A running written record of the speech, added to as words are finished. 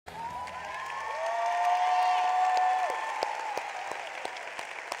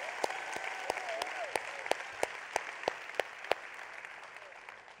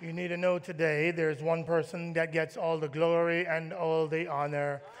You need to know today there's one person that gets all the glory and all the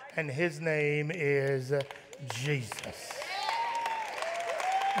honor, and his name is Jesus.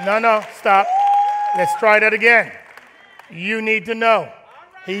 No, stop. Let's try that again. You need to know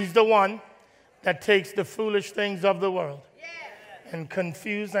he's the one that takes the foolish things of the world and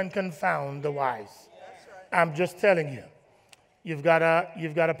confuse and confound the wise. I'm just telling you. You've got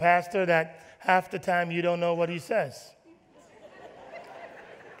a pastor that half the time you don't know what he says.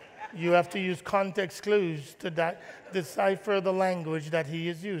 You have to use context clues to decipher the language that he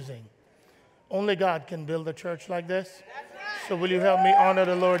is using. Only God can build a church like this. So will you help me honor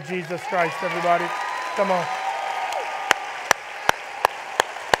the Lord Jesus Christ, everybody? Come on.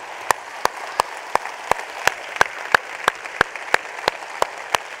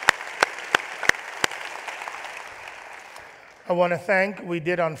 I want to thank, we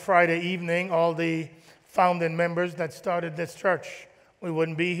did on Friday evening, all the founding members that started this church. We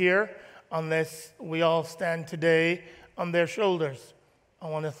wouldn't be here unless we all stand today on their shoulders. I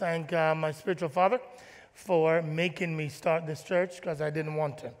want to thank my spiritual father for making me start this church because I didn't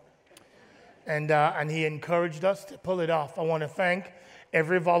want to. And he encouraged us to pull it off. I want to thank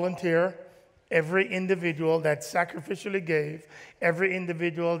every volunteer, every individual that sacrificially gave, every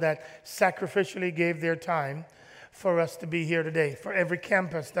individual that sacrificially gave their time for us to be here today, for every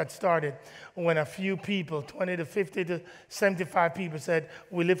campus that started when a few people, 20 to 50 to 75 people said,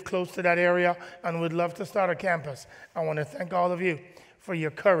 we live close to that area and would love to start a campus. I want to thank all of you for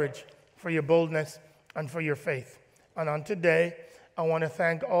your courage, for your boldness, and for your faith. And on today, I want to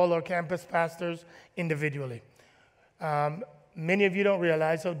thank all our campus pastors individually. Many of you don't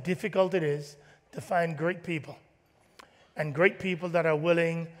realize how difficult it is to find great people, and great people that are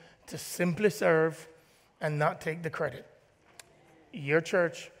willing to simply serve and not take the credit. Your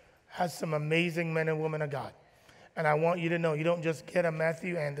church has some amazing men and women of God. And I want you to know, you don't just get a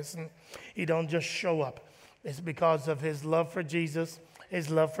Matthew Anderson. He don't just show up. It's because of his love for Jesus,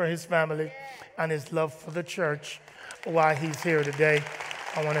 his love for his family, and his love for the church why he's here today.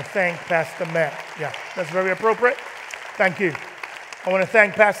 I want to thank Pastor Matt. Yeah, that's very appropriate. Thank you. I want to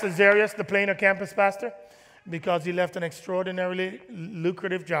thank Pastor Zarius, the Plano campus pastor, because he left an extraordinarily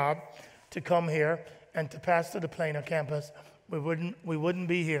lucrative job to come here and to pastor the Plano campus. We wouldn't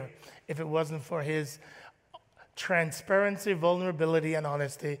be here if it wasn't for his transparency, vulnerability, and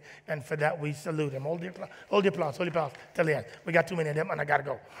honesty. And for that, we salute him. Hold your applause. Till the end. We got too many of them, and I got to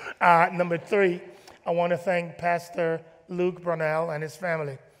go. Number 3, I want to thank Pastor Luke Brunel and his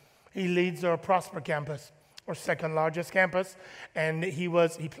family. He leads our Prosper campus, our second largest campus, and he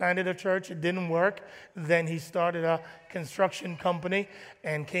planted a church. It didn't work. Then he started a construction company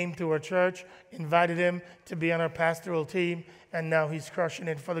and came to our church, invited him to be on our pastoral team, and now he's crushing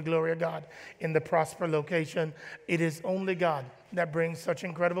it for the glory of God in the Prosper location. It is only God that brings such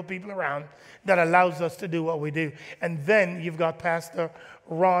incredible people around that allows us to do what we do. And then you've got Pastor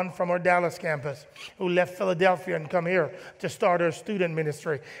Ron from our Dallas campus, who left Philadelphia and come here to start our student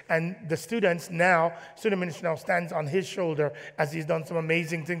ministry. And the student ministry now stands on his shoulder as he's done some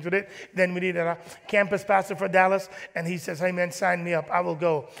amazing things with it. Then we needed a campus pastor for Dallas, and he says, hey man, sign me up, I will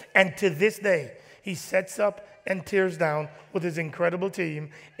go. And to this day, he sets up and tears down with his incredible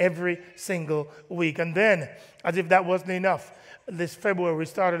team every single week. And then, as if that wasn't enough, this February we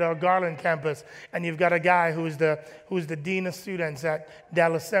started our Garland campus, and you've got a guy who's the dean of students at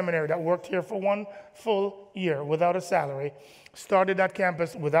Dallas Seminary that worked here for 1 full year without a salary, started that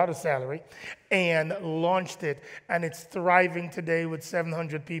campus without a salary, and launched it. And it's thriving today with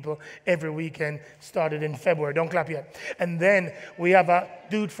 700 people every weekend, started in February. Don't clap yet. And then we have a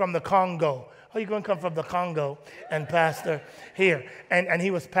dude from the Congo. How are you going to come from the Congo and pastor here? And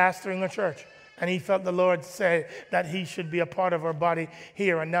he was pastoring a church. And he felt the Lord say that he should be a part of our body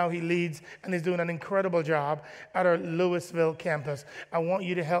here. And now he leads and is doing an incredible job at our Louisville campus. I want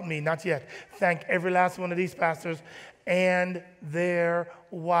you to help me, not yet, thank every last one of these pastors and their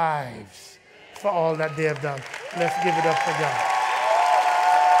wives for all that they have done. Let's give it up for God.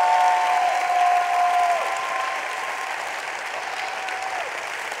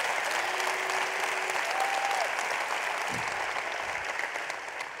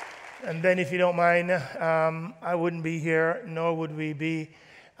 And then, if you don't mind, I wouldn't be here, nor would we be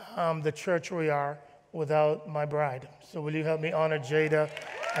the church we are without my bride. So will you help me honor Jada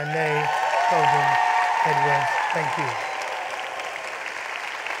and Nay Colvin Edwards? Thank you.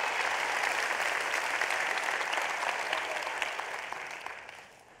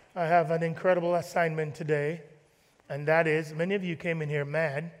 I have an incredible assignment today, and that is, many of you came in here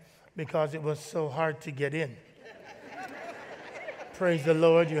mad because it was so hard to get in. Praise the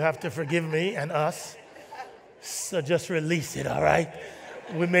Lord, you have to forgive me and us. So just release it, all right?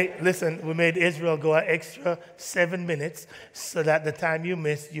 We made Israel go an extra 7 minutes so that the time you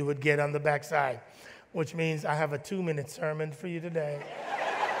missed, you would get on the backside, which means I have a 2-minute sermon for you today.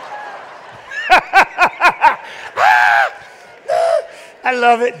 I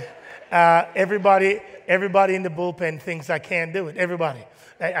love it. Everybody in the bullpen thinks I can't do it. Everybody.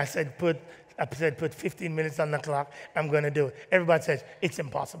 I said put 15 minutes on the clock. I'm going to do it. Everybody says, it's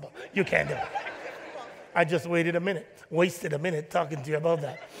impossible. You can't do it. I just wasted a minute talking to you about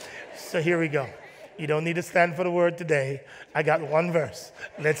that. So here we go. You don't need to stand for the word today. I got one verse.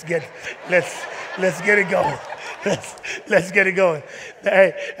 Let's get it going. Let's get it going.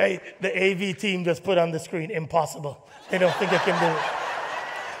 Hey, the AV team just put on the screen, impossible. They don't think I can do it.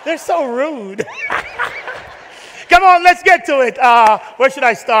 They're so rude. Come on, let's get to it. Where should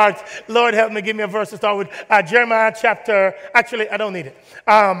I start? Lord, help me. Give me a verse to start with. Jeremiah chapter. Actually, I don't need it.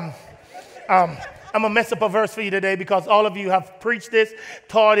 I'm going to mess up a verse for you today because all of you have preached this,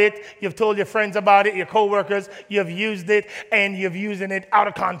 taught it, you've told your friends about it, your coworkers, you've used it, and you've using it out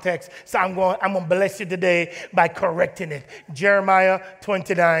of context. So I'm going to bless you today by correcting it. Jeremiah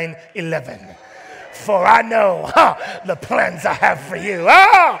 29:11. For I know the plans I have for you,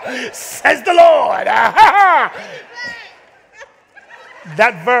 says the Lord.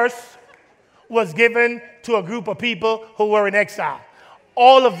 That verse was given to a group of people who were in exile.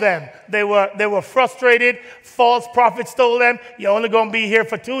 All of them, they were frustrated. False prophets told them, you're only going to be here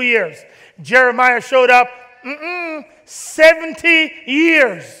for 2 years. Jeremiah showed up, 70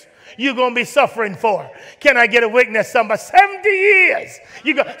 years you're going to be suffering for. Can I get a witness? Somebody, 70 years.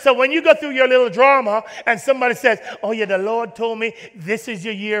 So when you go through your little drama and somebody says, oh yeah, the Lord told me this is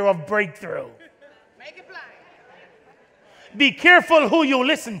your year of breakthrough. Make it plain. Be careful who you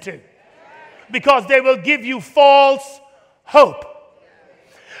listen to because they will give you false hope.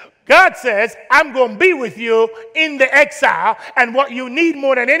 God says, I'm going to be with you in the exile, and what you need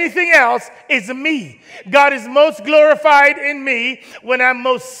more than anything else is me. God is most glorified in me when I'm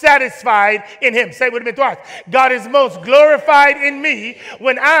most satisfied in him. Say it with me twice. God is most glorified in me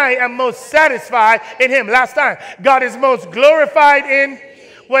when I am most satisfied in him. Last time. God is most glorified in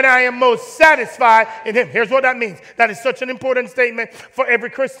when I am most satisfied in him. Here's what that means. That is such an important statement for every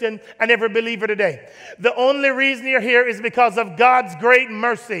Christian and every believer today. The only reason you're here is because of God's great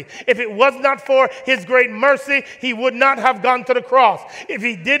mercy. If it was not for his great mercy, he would not have gone to the cross. If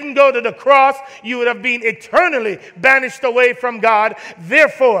he didn't go to the cross, you would have been eternally banished away from God.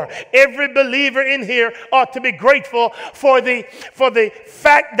 Therefore, every believer in here ought to be grateful for the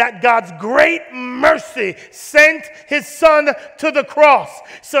fact that God's great mercy sent his son to the cross,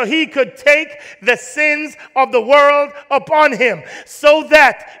 so he could take the sins of the world upon him so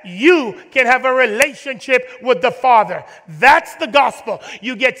that you can have a relationship with the Father. That's the gospel.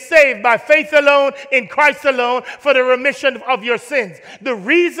 You get saved by faith alone, in Christ alone, for the remission of your sins. The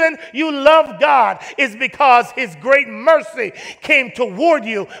reason you love God is because his great mercy came toward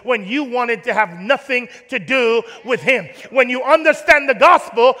you when you wanted to have nothing to do with him. When you understand the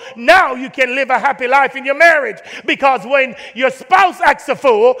gospel, now you can live a happy life in your marriage, because when your spouse acts a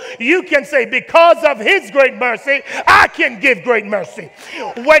fool, you can say, because of his great mercy, I can give great mercy.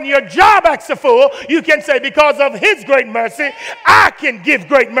 When your job acts a fool, you can say, because of his great mercy, I can give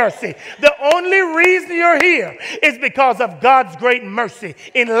great mercy. The only reason you're here is because of God's great mercy.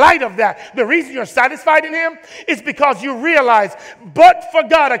 In light of that, the reason you're satisfied in him is because you realize, but for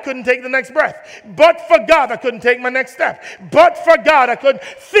God, I couldn't take the next breath. But for God, I couldn't take my next step. But for God, I couldn't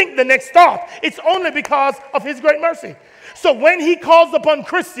think the next thought. It's only because of his great mercy. So when he calls upon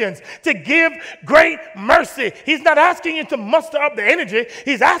Christians to give great mercy, he's not asking you to muster up the energy.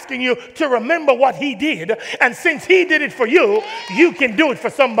 He's asking you to remember what he did. And since he did it for you, you can do it for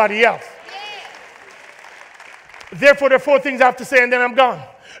somebody else. Therefore, there are 4 things I have to say, and then I'm gone.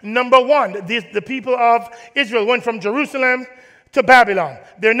 Number 1, the people of Israel went from Jerusalem to Babylon.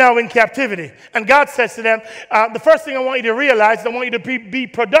 They're now in captivity. And God says to them, the first thing I want you to realize is I want you to be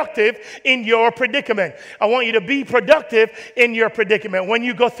productive in your predicament. I want you to be productive in your predicament. When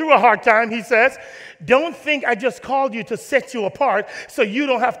you go through a hard time, he says, don't think I just called you to set you apart so you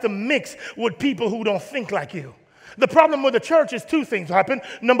don't have to mix with people who don't think like you. The problem with the church is 2 things happen.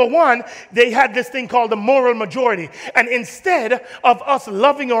 Number 1, they had this thing called the moral majority. And instead of us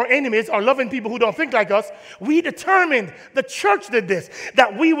loving our enemies or loving people who don't think like us, we determined, the church did this,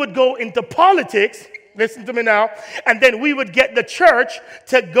 that we would go into politics, listen to me now, and then we would get the church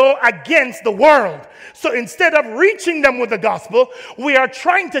to go against the world. So instead of reaching them with the gospel, we are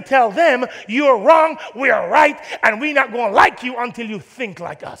trying to tell them, you're wrong, we are right, and we're not going to like you until you think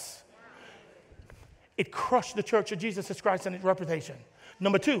like us. It crushed the church of Jesus Christ and its reputation.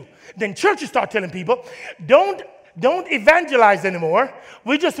 Number 2, then churches start telling people, don't Don't evangelize anymore.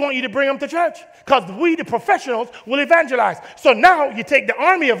 We just want you to bring them to church because we, the professionals, will evangelize. So now you take the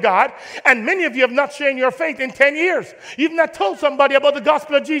army of God, and many of you have not shared your faith in 10 years. You've not told somebody about the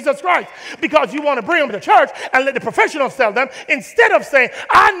gospel of Jesus Christ because you want to bring them to church and let the professionals tell them instead of saying,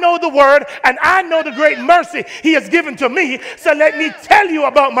 I know the word and I know the great mercy he has given to me. So let me tell you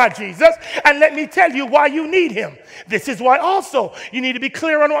about my Jesus and let me tell you why you need him. This is why also you need to be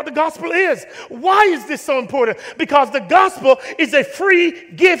clear on what the gospel is. Why is this so important? Because the gospel is a free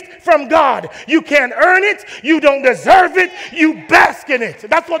gift from God. You can't earn it. You don't deserve it. You bask in it.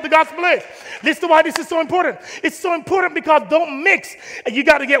 That's what the gospel is. Listen to why this is so important. It's so important because don't mix. You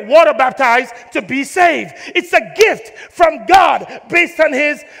got to get water baptized to be saved. It's a gift from God based on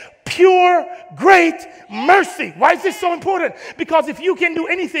his pure, great mercy. Why is this so important? Because if you can do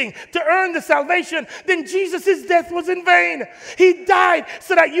anything to earn the salvation, then Jesus' death was in vain. He died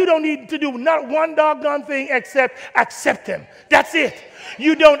so that you don't need to do not one doggone thing except accept him. That's it.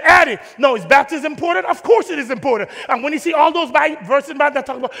 You don't add it. No, is baptism important? Of course it is important. And when you see all those verses that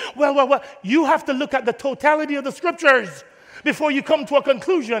talk about, well, you have to look at the totality of the scriptures before you come to a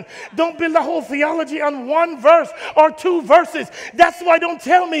conclusion. Don't build a whole theology on one verse or two verses. That's why don't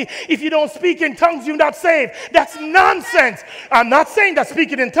tell me if you don't speak in tongues, you're not saved. That's nonsense. I'm not saying that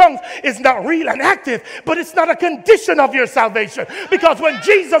speaking in tongues is not real and active, but it's not a condition of your salvation. Because when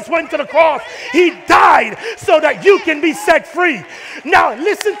Jesus went to the cross, he died so that you can be set free. Now,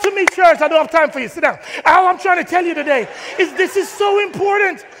 listen to me, church. I don't have time for you. Sit down. All I'm trying to tell you today is this is so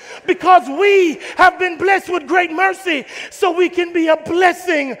important. Because we have been blessed with great mercy, so we can be a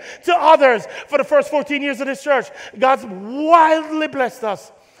blessing to others. For the first 14 years of this church, God's wildly blessed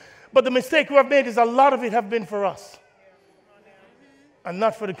us. But the mistake we have made is a lot of it have been for us and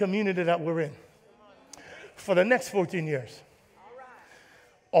not for the community that we're in. For the next 14 years,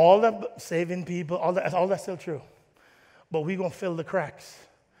 all the saving people, all that's still true. But we're going to fill the cracks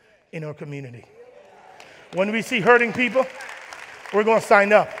in our community. When we see hurting people, we're going to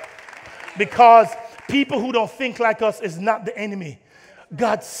sign up. Because people who don't think like us is not the enemy.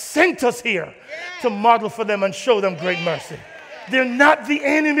 God sent us here to model for them and show them great mercy. They're not the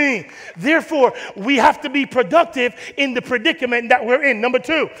enemy. Therefore, we have to be productive in the predicament that we're in. Number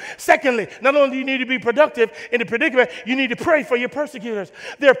two. Secondly, not only do you need to be productive in the predicament, you need to pray for your persecutors.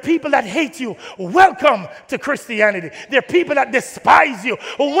 There are people that hate you. Welcome to Christianity. There are people that despise you.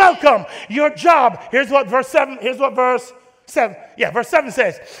 Welcome. Your job. Here's what verse 7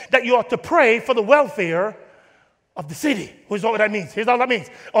 says, that you ought to pray for the welfare of the city. Here's what that means. Here's all that means.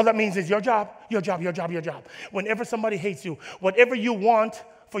 All that means is your job. Whenever somebody hates you, whatever you want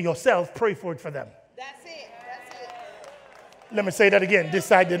for yourself, pray for it for them. That's it. Let me say that again. This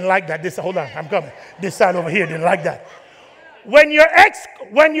side didn't like that. Hold on, I'm coming. This side over here didn't like that. When your ex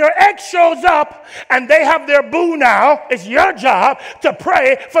shows up and they have their boo now, it's your job to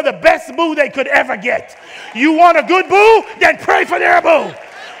pray for the best boo they could ever get. You want a good boo? Then pray for their boo.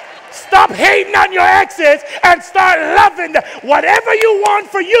 Stop hating on your exes and start loving them. Whatever you want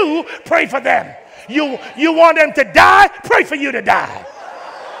for you, pray for them. You want them to die? Pray for you to die.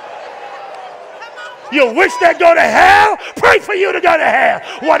 You wish they'd go to hell? Pray for you to go to hell.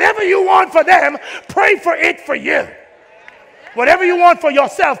 Whatever you want for them, pray for it for you. Whatever you want for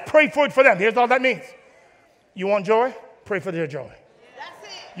yourself, pray for it for them. Here's all that means. You want joy? Pray for their joy.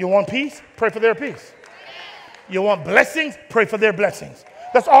 You want peace? Pray for their peace. You want blessings? Pray for their blessings.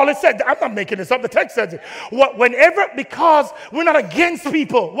 That's all it said. I'm not making this up. The text says it. Because we're not against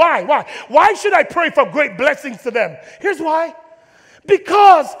people. Why? Why should I pray for great blessings to them? Here's why.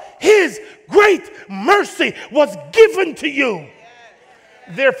 Because his great mercy was given to you.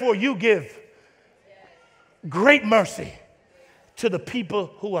 Therefore, you give great mercy to the people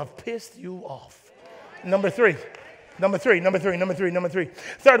who have pissed you off. Number three.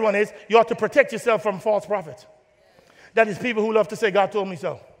 Third one is you ought to protect yourself from false prophets. That is people who love to say, God told me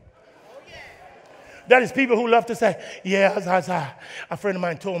so. That is people who love to say, yeah, a friend of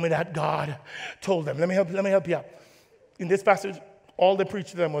mine told me that God told them. Let me help you out. In this passage, all they preached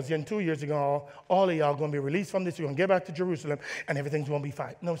to them was, in 2 years ago, all of y'all going to be released from this. You're going to get back to Jerusalem, and everything's going to be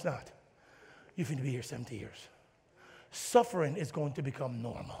fine. No, it's not. You're going to be here 70 years. Suffering is going to become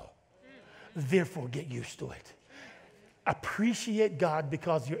normal. Therefore, get used to it. Appreciate God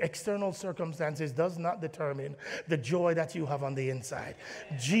because your external circumstances does not determine the joy that you have on the inside.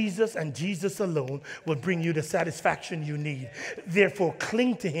 Jesus and Jesus alone will bring you the satisfaction you need. Therefore,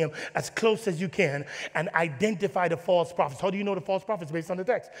 cling to him as close as you can and identify the false prophets. How do you know the false prophets? Based on the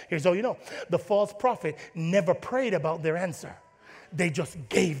text. Here's how you know. The false prophet never prayed about their answer. They just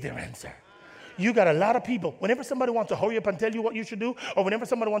gave their answer. You got a lot of people. Whenever somebody wants to hurry up and tell you what you should do, or whenever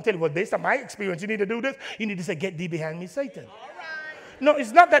somebody wants to tell you, well, based on my experience, you need to do this, you need to say, get thee behind me, Satan. No,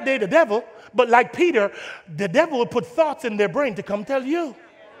 it's not that they're the devil, but like Peter, the devil will put thoughts in their brain to come tell you.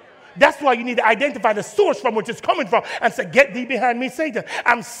 That's why you need to identify the source from which it's coming from and say, get thee behind me, Satan.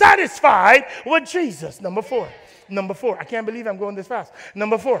 I'm satisfied with Jesus. Number four. I can't believe I'm going this fast.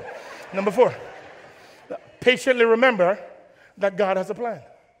 Number four. Patiently remember that God has a plan.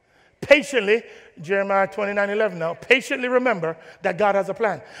 Patiently, Jeremiah 29:11 now, patiently remember that God has a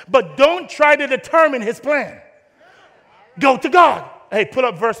plan. But don't try to determine his plan. Go to God. Hey, pull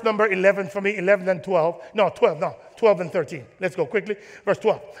up verse number 11 for me, 11 and 12. No, 12 and 13. Let's go quickly. Verse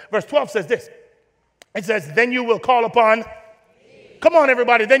 12. Verse 12 says this. It says, then you will call upon. Me. Come on,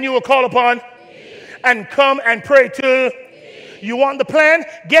 everybody. Then you will call upon. Me. And come and pray to. Me. You want the plan?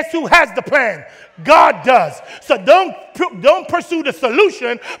 Guess who has the plan? God does. So don't pursue the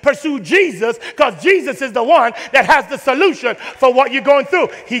solution. Pursue Jesus, because Jesus is the one that has the solution for what you're going through.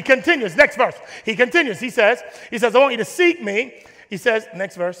 He continues. Next verse. He continues. He says, I want you to seek me. He says,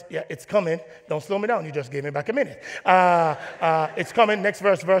 next verse, yeah, it's coming. Don't slow me down. You just gave me back a minute. It's coming. Next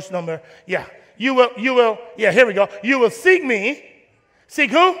verse number. Yeah. You will, yeah, here we go. You will seek me.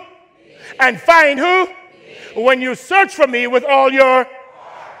 Seek who? Me. And find who? Me. When you search for me with all your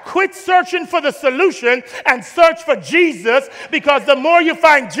quit searching for the solution and search for Jesus, because the more you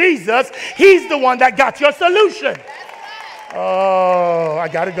find Jesus, he's the one that got your solution. Oh, I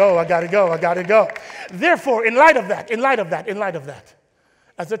gotta go. Therefore, in light of that,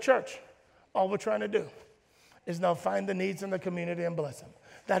 as a church, all we're trying to do is now find the needs in the community and bless them.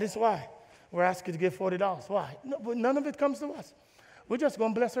 That is why we're asking to give $40. Why? No, none of it comes to us. We're just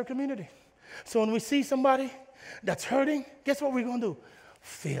going to bless our community. So when we see somebody that's hurting, guess what we're going to do?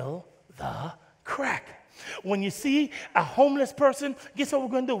 Fill the crack. When you see a homeless person, guess what we're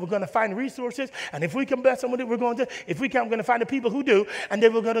going to do? We're going to find resources, and if we can bless them with it, we're going to. If we can, we're going to find the people who do, and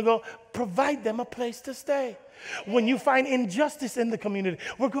then we're going to go provide them a place to stay. When you find injustice in the community,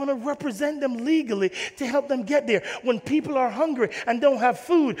 we're going to represent them legally to help them get there. When people are hungry and don't have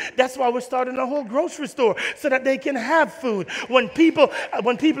food, that's why we're starting a whole grocery store so that they can have food. When people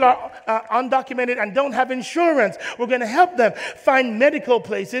are undocumented and don't have insurance, we're going to help them find medical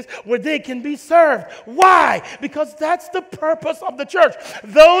places where they can be served. Why? Because that's the purpose of the church.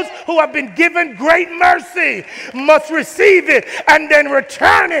 Those who have been given great mercy must receive it and then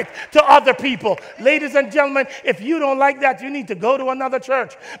return it to other people. Ladies and gentlemen, if you don't like that, you need to go to another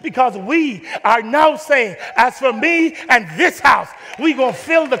church, because we are now saying, as for me and this house, we're going to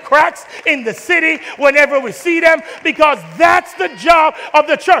fill the cracks in the city whenever we see them, because that's the job of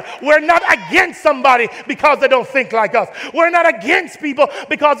the church. We're not against somebody because they don't think like us. We're not against people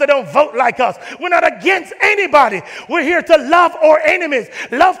because they don't vote like us. We're not against anybody. We're here to love our enemies,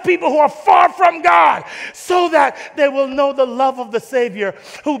 love people who are far from God, so that they will know the love of the Savior,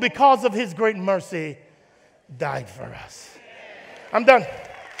 who because of his great mercy died for us. I'm done.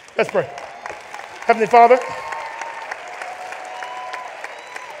 Let's pray. Heavenly Father,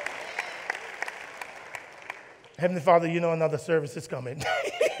 you know another service is coming.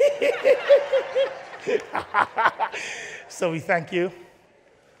 So we thank you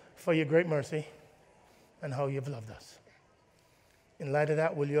for your great mercy and how you've loved us. In light of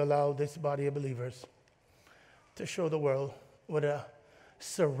that, will you allow this body of believers to show the world what a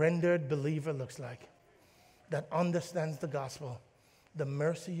surrendered believer looks like, that understands the gospel, the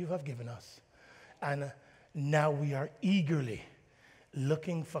mercy you have given us, and now we are eagerly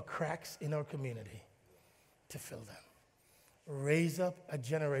looking for cracks in our community to fill them. Raise up a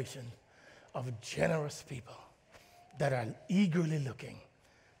generation of generous people that are eagerly looking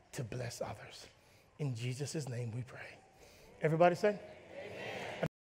to bless others. In Jesus' name we pray. Everybody say?